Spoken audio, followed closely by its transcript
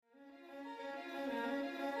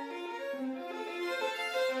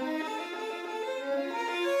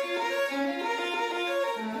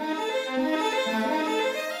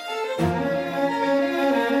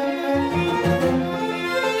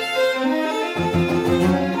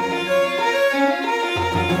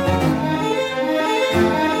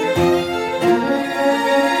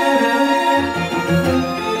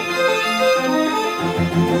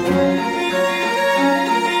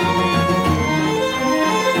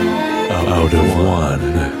Out of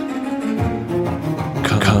one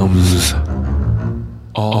comes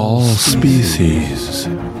all species,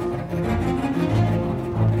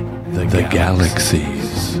 the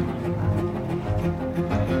galaxies.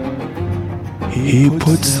 He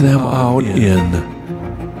puts them out in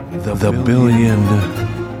the billion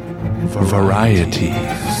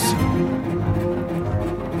varieties.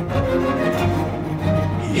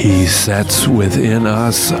 He sets within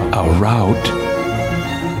us a route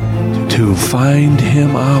to find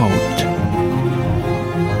him out.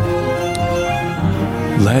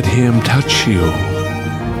 Let him touch you.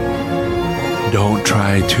 Don't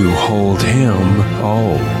try to hold him.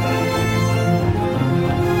 Oh.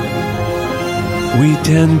 We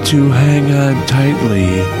tend to hang on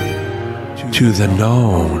tightly to the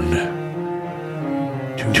known,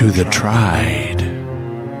 to the tried.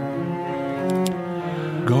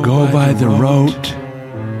 Go by the rote.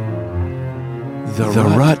 The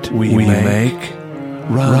rut we make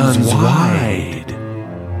runs wide,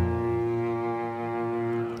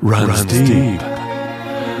 runs deep.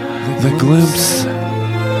 The glimpse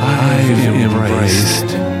I've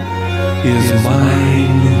embraced is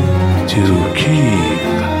mine to keep.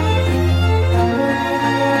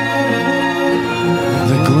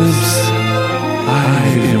 The glimpse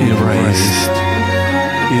I've embraced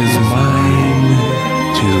is mine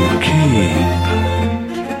to keep.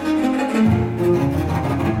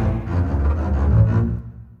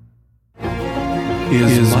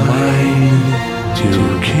 Is mine to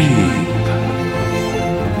keep.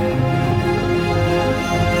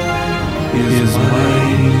 Is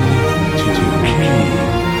mine to keep.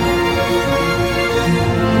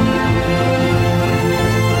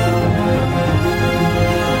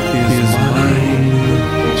 Is mine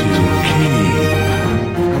to keep.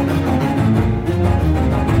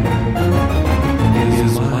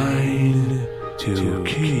 Is mine to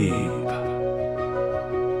keep.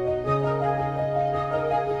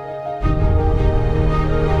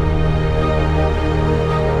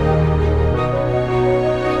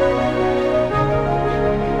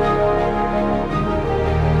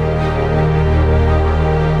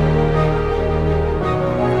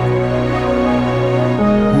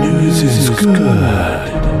 Is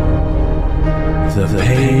good. The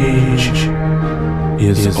page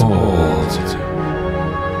is old.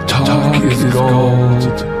 Talk is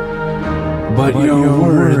gold, but your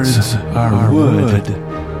words are wood.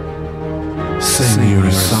 Sing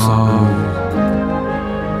your song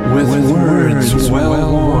with words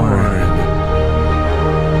well worn.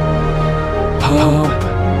 Pump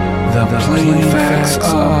the plain facts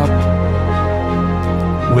up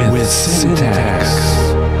with syntax.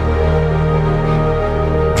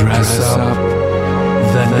 Dress up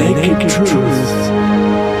the naked truth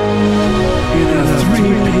in a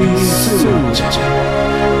three-piece suit.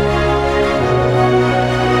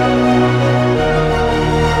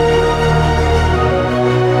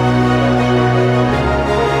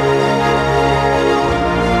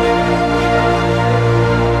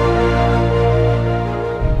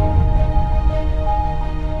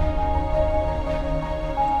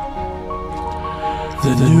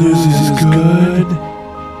 The news is good.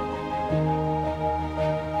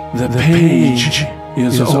 The page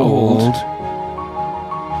is old.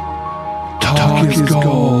 Talk is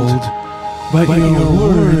gold, but your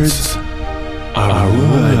words are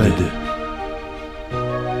wood.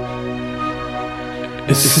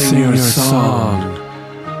 Sing your song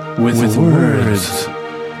with words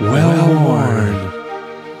well worn.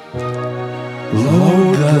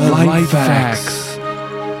 Load the light facts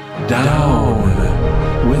down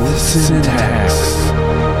with syntax.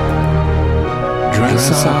 Dress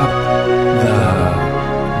up the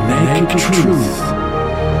naked truth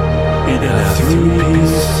in a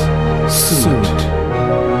three-piece suit.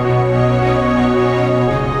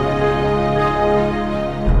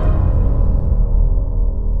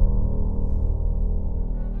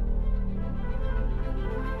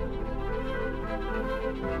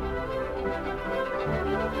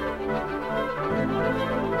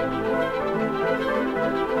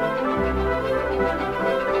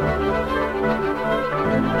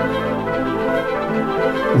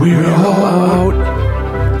 We're all out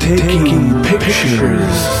taking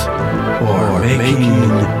pictures or making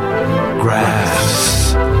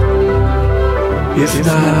graphs. If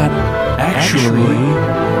not actually,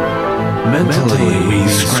 mentally we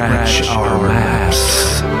scratch our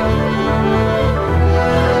maps.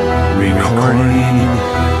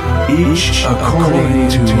 each according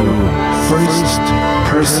to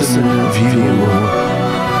first-person view.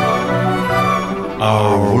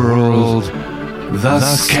 Our world,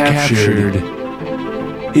 thus captured,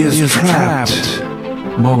 is trapped,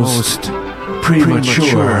 most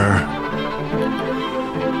premature.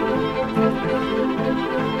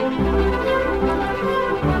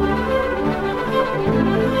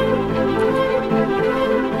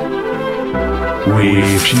 We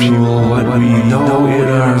fuel what we know in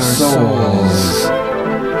our souls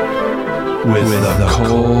with the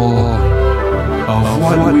coal of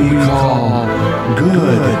what we call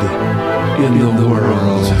good in the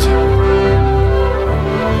world.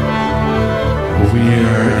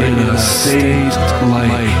 We're in a state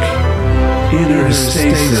like inner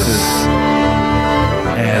stasis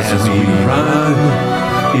as we run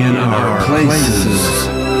in our places.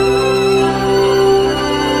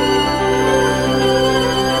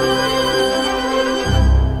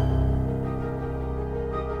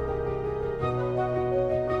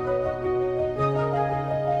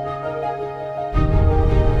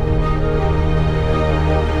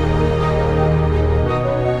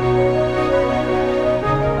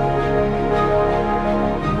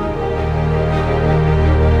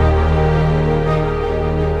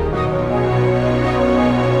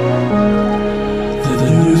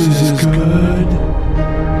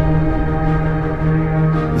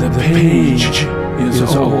 Page is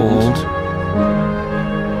old,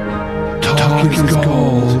 talk is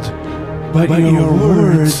gold, but your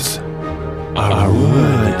words are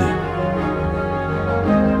wood.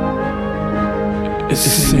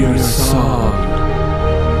 Sing your song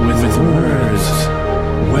with words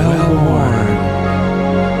well worn.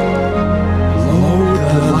 Load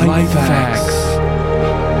the light facts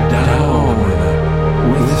down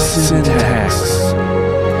with syntax.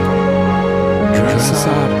 Dress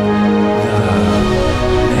up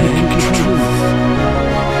truth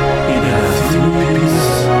in a three-piece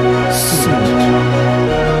suit.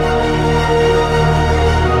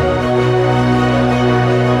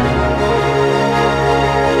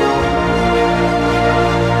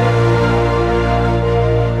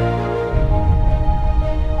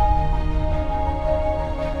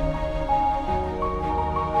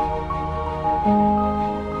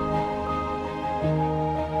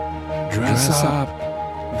 Dress up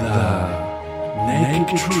the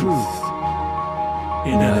naked truth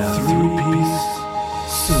in a three-piece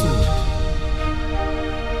suit.